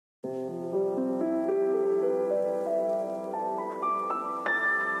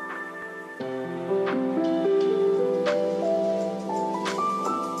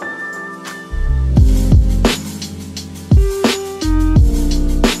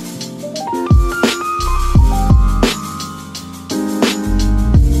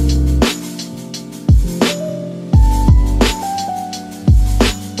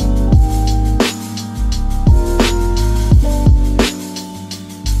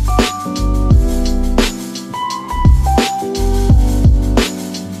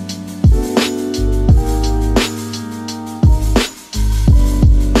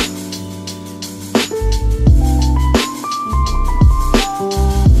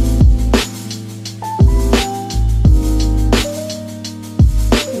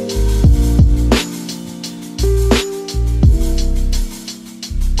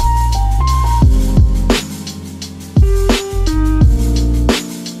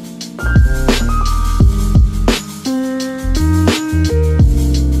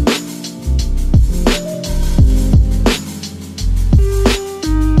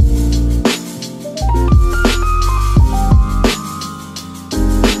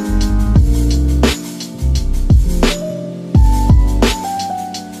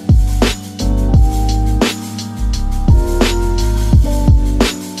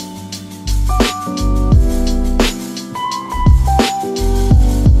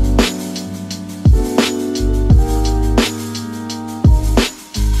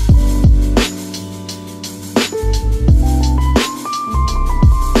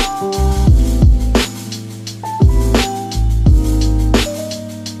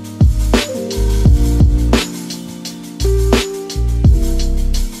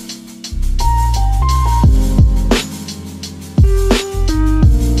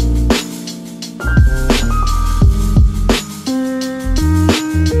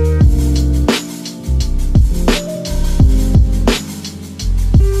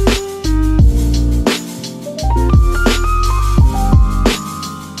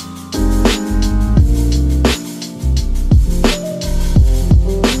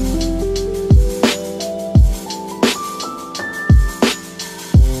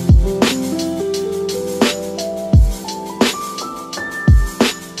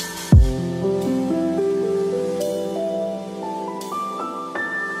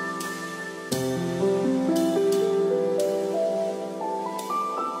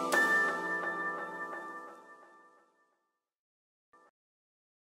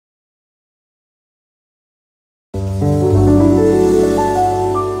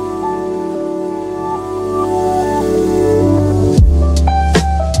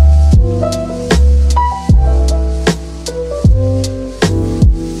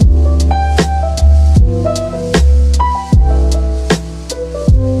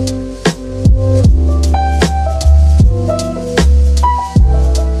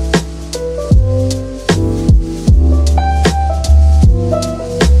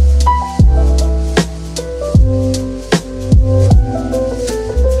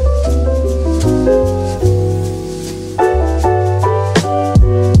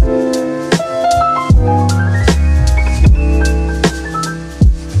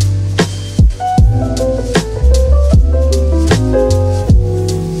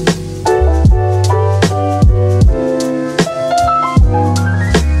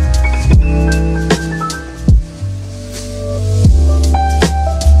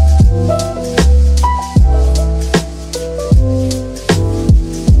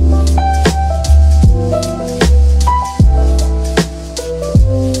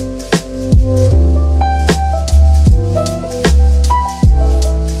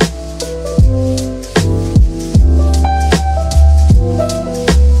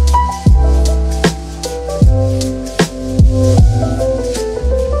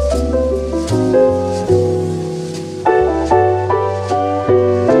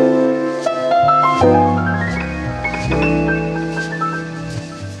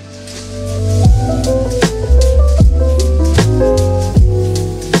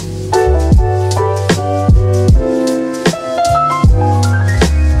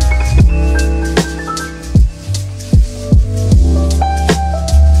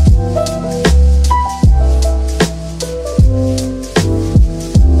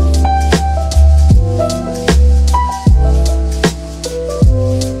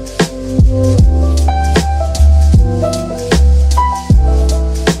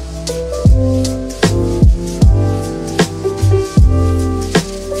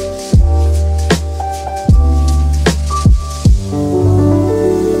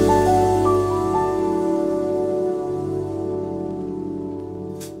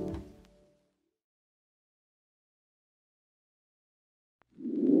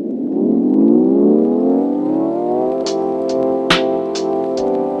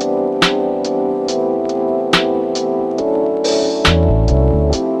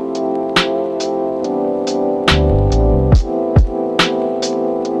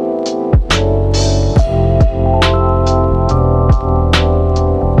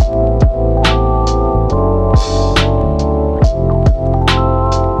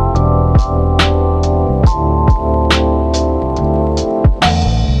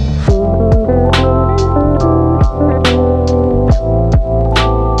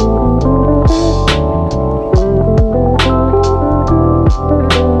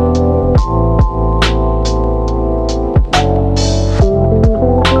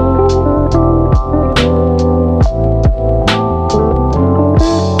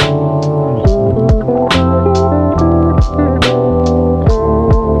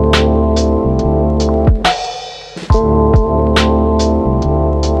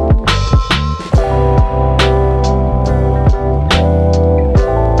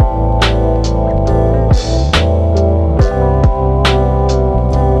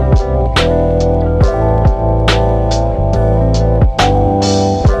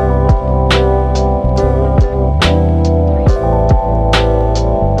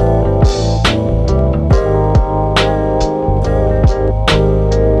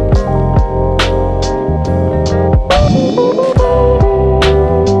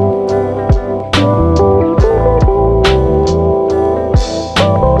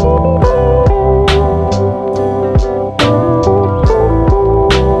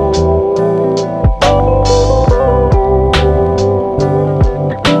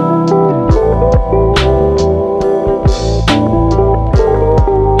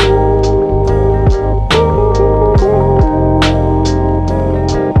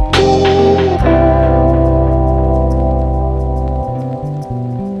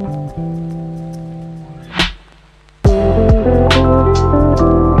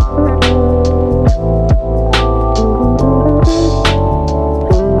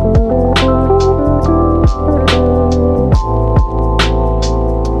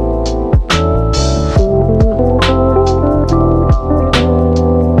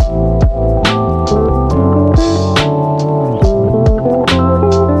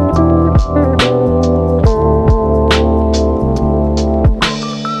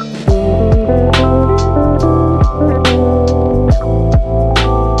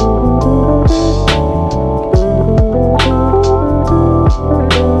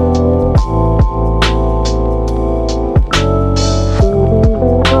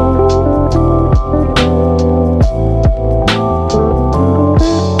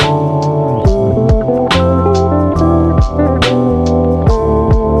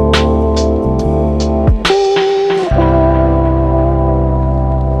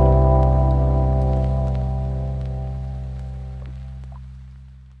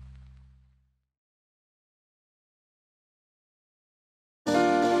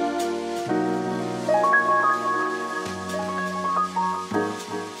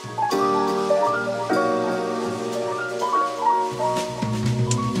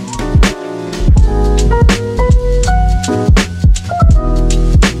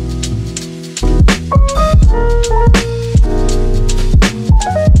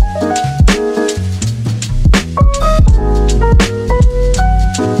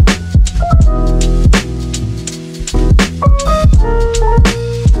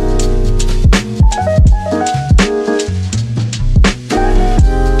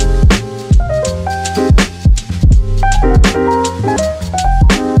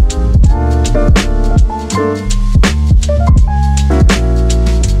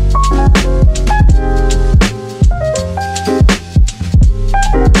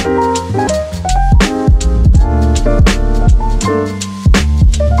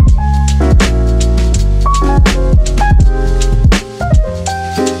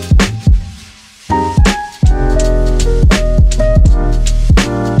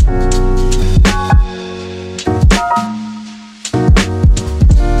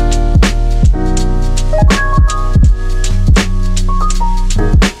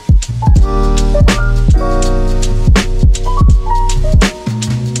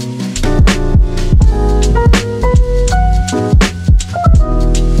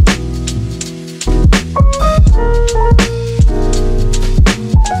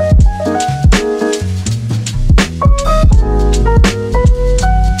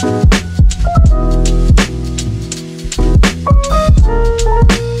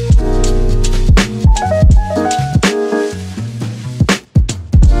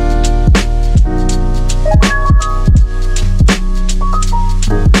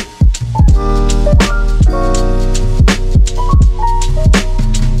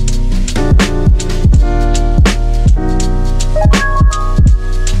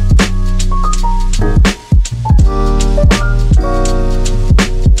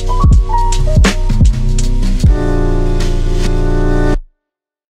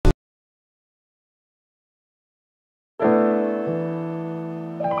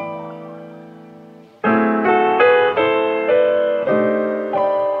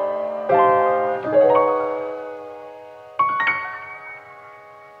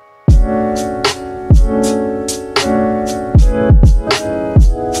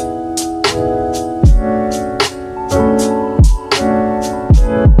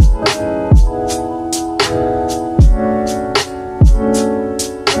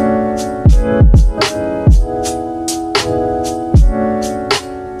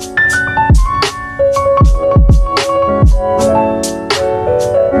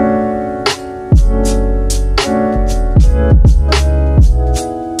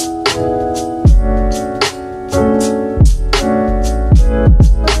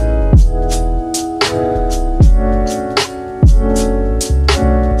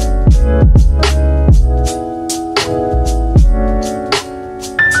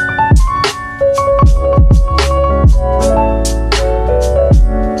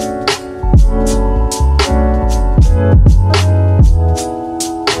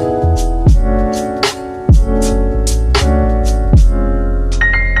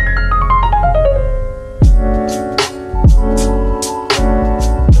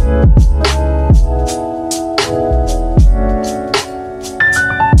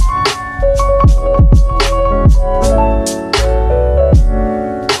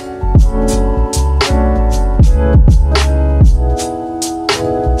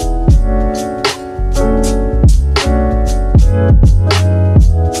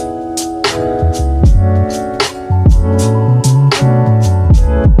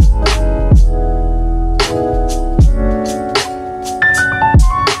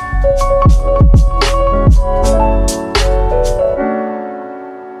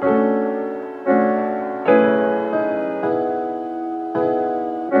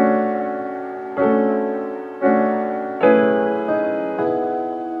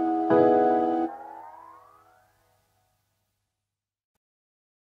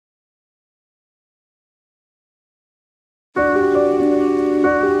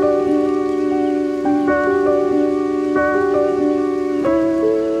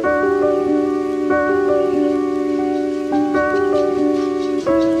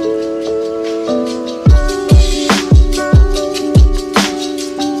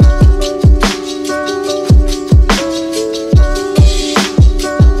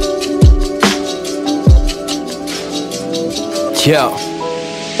Yeah.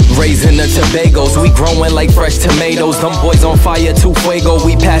 Raising the Tobagos, we growing like fresh tomatoes. Them boys on fire, too fuego,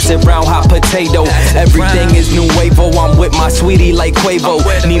 we pass it round hot potato. Everything is nuevo, I'm with my sweetie like Quavo.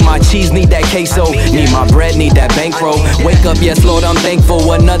 Need my cheese, need that queso, need my bread, need that bankroll. Wake up, yes Lord, I'm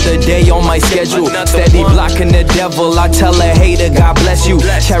thankful, another day on my schedule. Steady blocking the devil, I tell a hater, God bless you.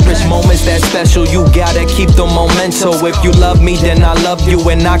 Cherish moments that special, you gotta keep the memento. If you love me, then I love you,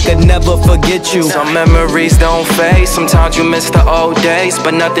 and I could never forget you. Some memories don't fade, sometimes you miss the old days,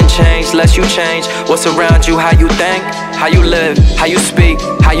 but nothing change less you change what's around you. How you think, how you live, how you speak,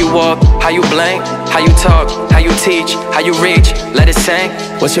 how you walk, how you blink, how you talk, how you teach, how you reach, let it sink.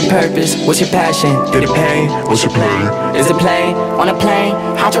 What's your purpose? What's your passion? Through the pain, what's your plan? Is it plane? On a plane,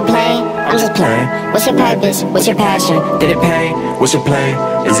 hydroplane, I'm just playing. What's your purpose? What's your passion? Did it pain? What's your plane?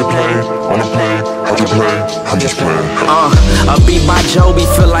 Is it plane? On a plane, hydroplane, I'm just playing. A beat by Jobii,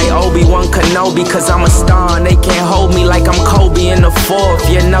 feel like Obi-Wan Kenobi, cause I'm a star and they can't hold me like I'm Kobe in the fourth.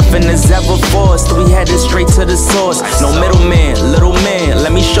 Yeah, nothing is ever forced, we headed straight to the source. No middleman, little man,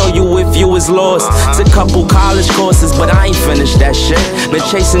 let me show you if you was lost. Took a couple college courses, but I ain't finished that shit. Been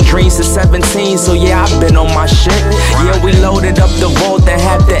chasing dreams since 17, so yeah, I've been on my shit. Yeah, we loaded up the vault and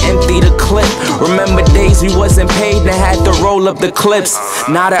had to empty the clip. Remember days we wasn't paid and had to roll up the clips.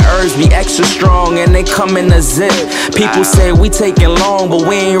 Now the herbs be extra strong and they come in a zip. People say we taking long, but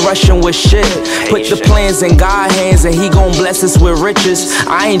we ain't rushing with shit. Put the plans in God's hands and he gon' bless us with riches.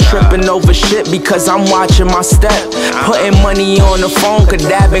 I ain't tripping over shit because I'm watching my step. Putting money on the phone, could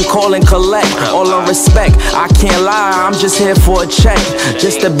dab and call and collect. All in respect, I can't lie, I'm just here for a check.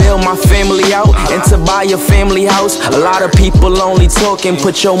 Just to build my family out and to buy a family house. A lot of people only talking,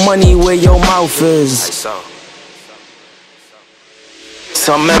 put your money where your mouth is.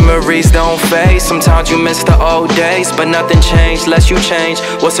 Some memories don't fade, sometimes you miss the old days, but nothing changed less you change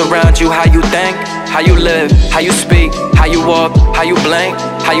what's around you. How you think, how you live, how you speak, how you walk, how you blink,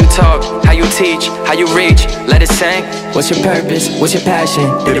 how you talk, how you teach, how you reach, let it sink. What's your purpose? What's your passion?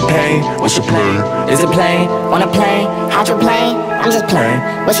 Through the pain, what's your plan? Is it plane? On a plane, hydroplane, I'm just playing.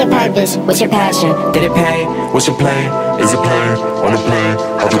 What's your purpose? What's your passion? Did it pain? What's your plan? Is it plane? On a plane,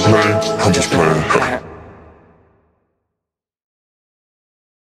 hydroplane, I'm just playing.